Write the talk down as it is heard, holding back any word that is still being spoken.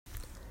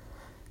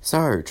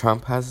So,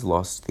 Trump has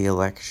lost the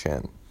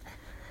election.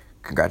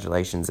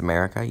 Congratulations,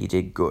 America, you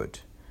did good.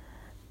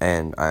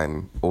 And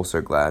I'm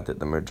also glad that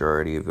the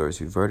majority of those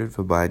who voted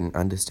for Biden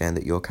understand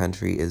that your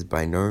country is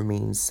by no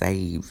means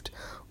saved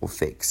or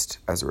fixed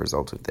as a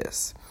result of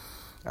this.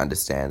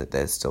 Understand that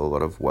there's still a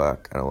lot of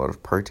work and a lot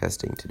of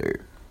protesting to do.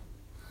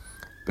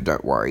 But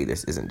don't worry,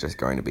 this isn't just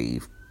going to be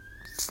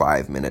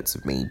 5 minutes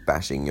of me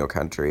bashing your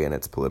country and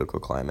its political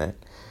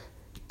climate.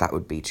 That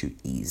would be too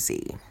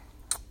easy.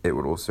 It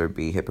would also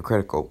be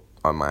hypocritical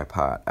on my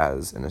part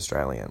as an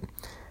Australian.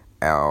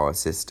 Our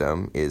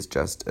system is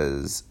just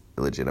as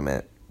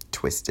illegitimate,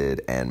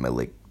 twisted, and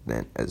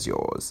malignant as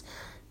yours.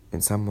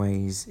 In some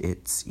ways,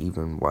 it's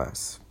even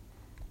worse.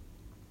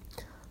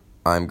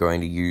 I'm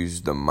going to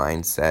use the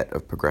mindset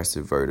of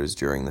progressive voters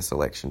during this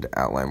election to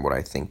outline what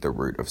I think the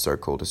root of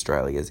so-called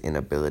Australia's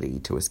inability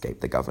to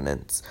escape the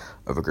governance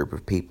of a group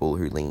of people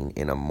who lean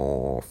in a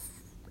more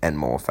and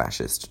more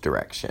fascist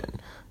direction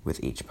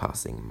with each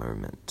passing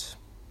moment.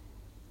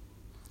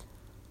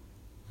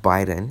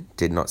 Biden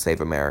did not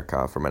save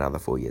America from another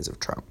 4 years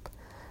of Trump.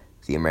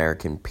 The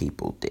American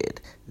people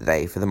did.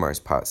 They, for the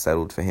most part,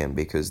 settled for him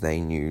because they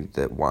knew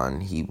that,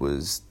 one, he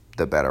was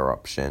the better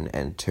option,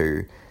 and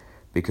two,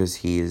 because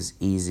he is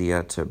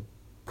easier to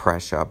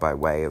pressure by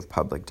way of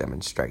public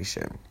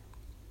demonstration.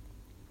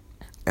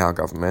 Our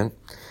government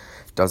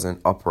doesn't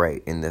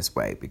operate in this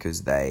way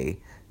because they,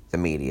 the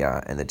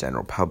media, and the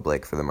general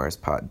public, for the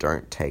most part,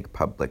 don't take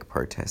public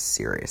protests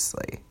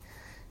seriously.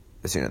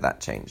 The sooner that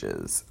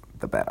changes,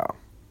 the better.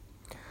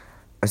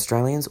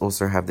 Australians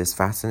also have this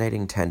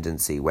fascinating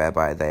tendency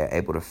whereby they are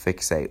able to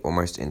fixate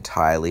almost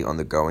entirely on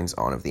the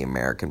goings-on of the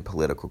American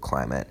political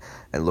climate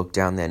and look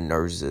down their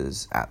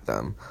noses at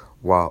them,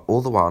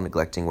 all the while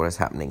neglecting what is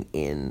happening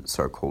in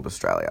so-called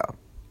Australia.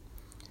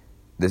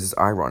 This is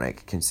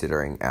ironic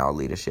considering our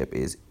leadership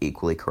is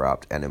equally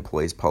corrupt and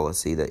employs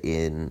policy that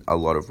in a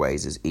lot of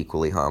ways is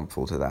equally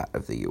harmful to that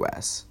of the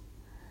US.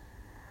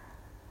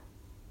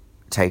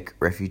 Take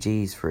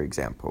refugees, for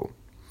example.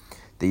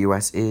 The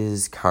US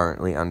is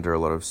currently under a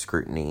lot of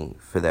scrutiny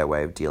for their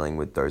way of dealing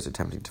with those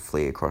attempting to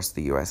flee across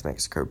the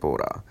US-Mexico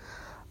border.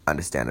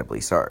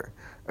 Understandably so.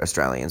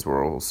 Australians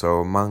were also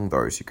among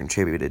those who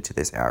contributed to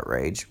this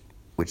outrage,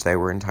 which they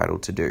were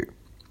entitled to do.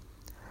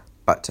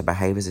 But to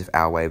behave as if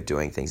our way of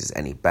doing things is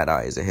any better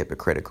is a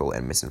hypocritical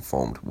and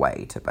misinformed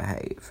way to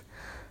behave.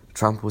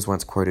 Trump was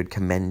once quoted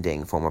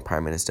commending former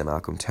Prime Minister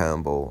Malcolm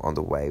Turnbull on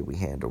the way we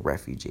handle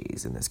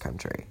refugees in this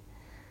country.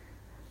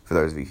 For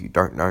those of you who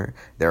don't know,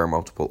 there are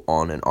multiple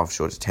on- and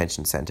offshore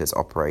detention centers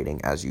operating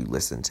as you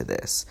listen to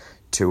this,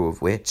 2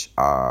 of which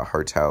are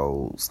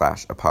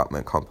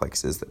hotel/apartment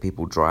complexes that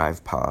people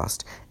drive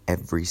past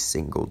every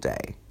single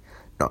day,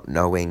 not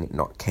knowing,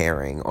 not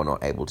caring, or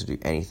not able to do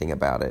anything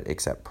about it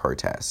except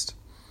protest.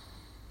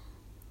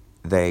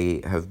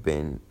 They have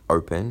been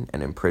open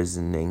and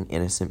imprisoning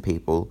innocent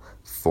people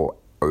for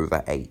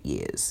over 8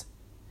 years.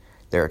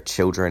 There are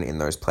children in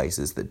those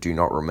places that do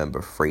not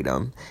remember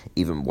freedom.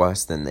 Even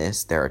worse than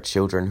this, there are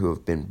children who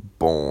have been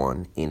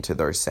born into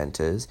those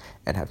centers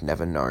and have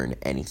never known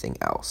anything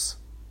else.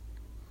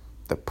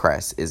 The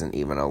press isn't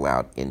even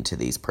allowed into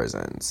these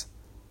prisons.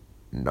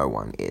 No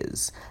one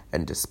is.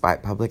 And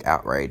despite public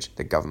outrage,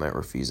 the government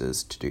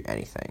refuses to do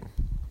anything.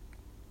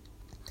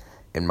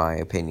 In my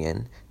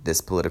opinion,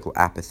 this political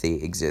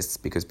apathy exists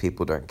because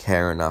people don't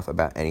care enough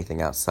about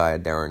anything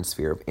outside their own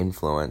sphere of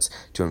influence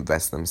to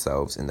invest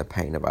themselves in the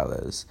pain of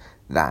others.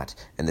 That,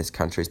 and this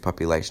country's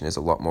population is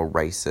a lot more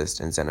racist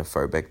and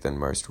xenophobic than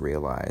most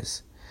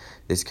realize.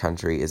 This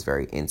country is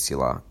very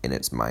insular in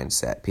its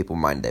mindset. People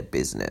mind their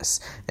business,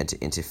 and to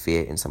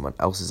interfere in someone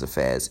else's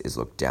affairs is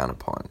looked down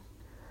upon.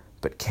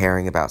 But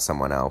caring about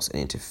someone else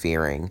and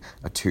interfering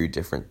are two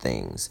different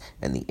things,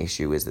 and the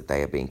issue is that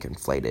they are being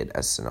conflated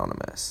as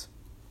synonymous.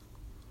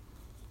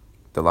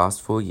 The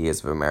last 4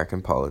 years of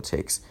American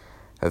politics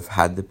have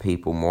had the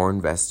people more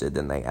invested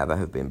than they ever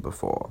have been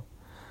before.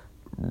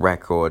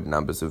 Record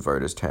numbers of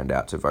voters turned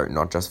out to vote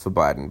not just for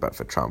Biden, but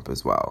for Trump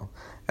as well.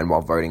 And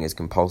while voting is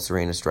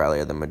compulsory in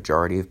Australia, the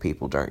majority of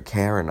people don't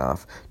care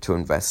enough to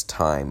invest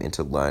time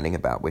into learning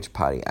about which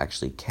party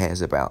actually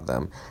cares about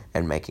them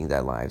and making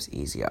their lives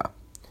easier.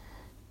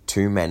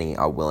 Too many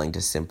are willing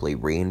to simply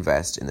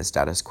reinvest in the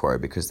status quo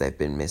because they've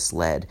been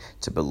misled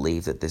to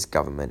believe that this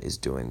government is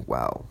doing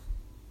well.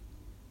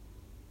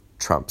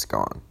 Trump's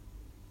gone,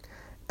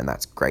 and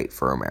that's great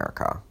for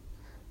America,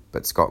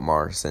 but Scott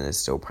Morrison is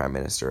still Prime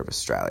Minister of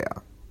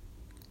Australia.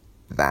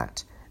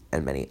 That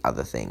and many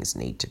other things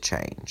need to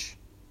change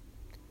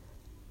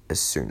as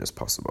soon as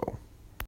possible.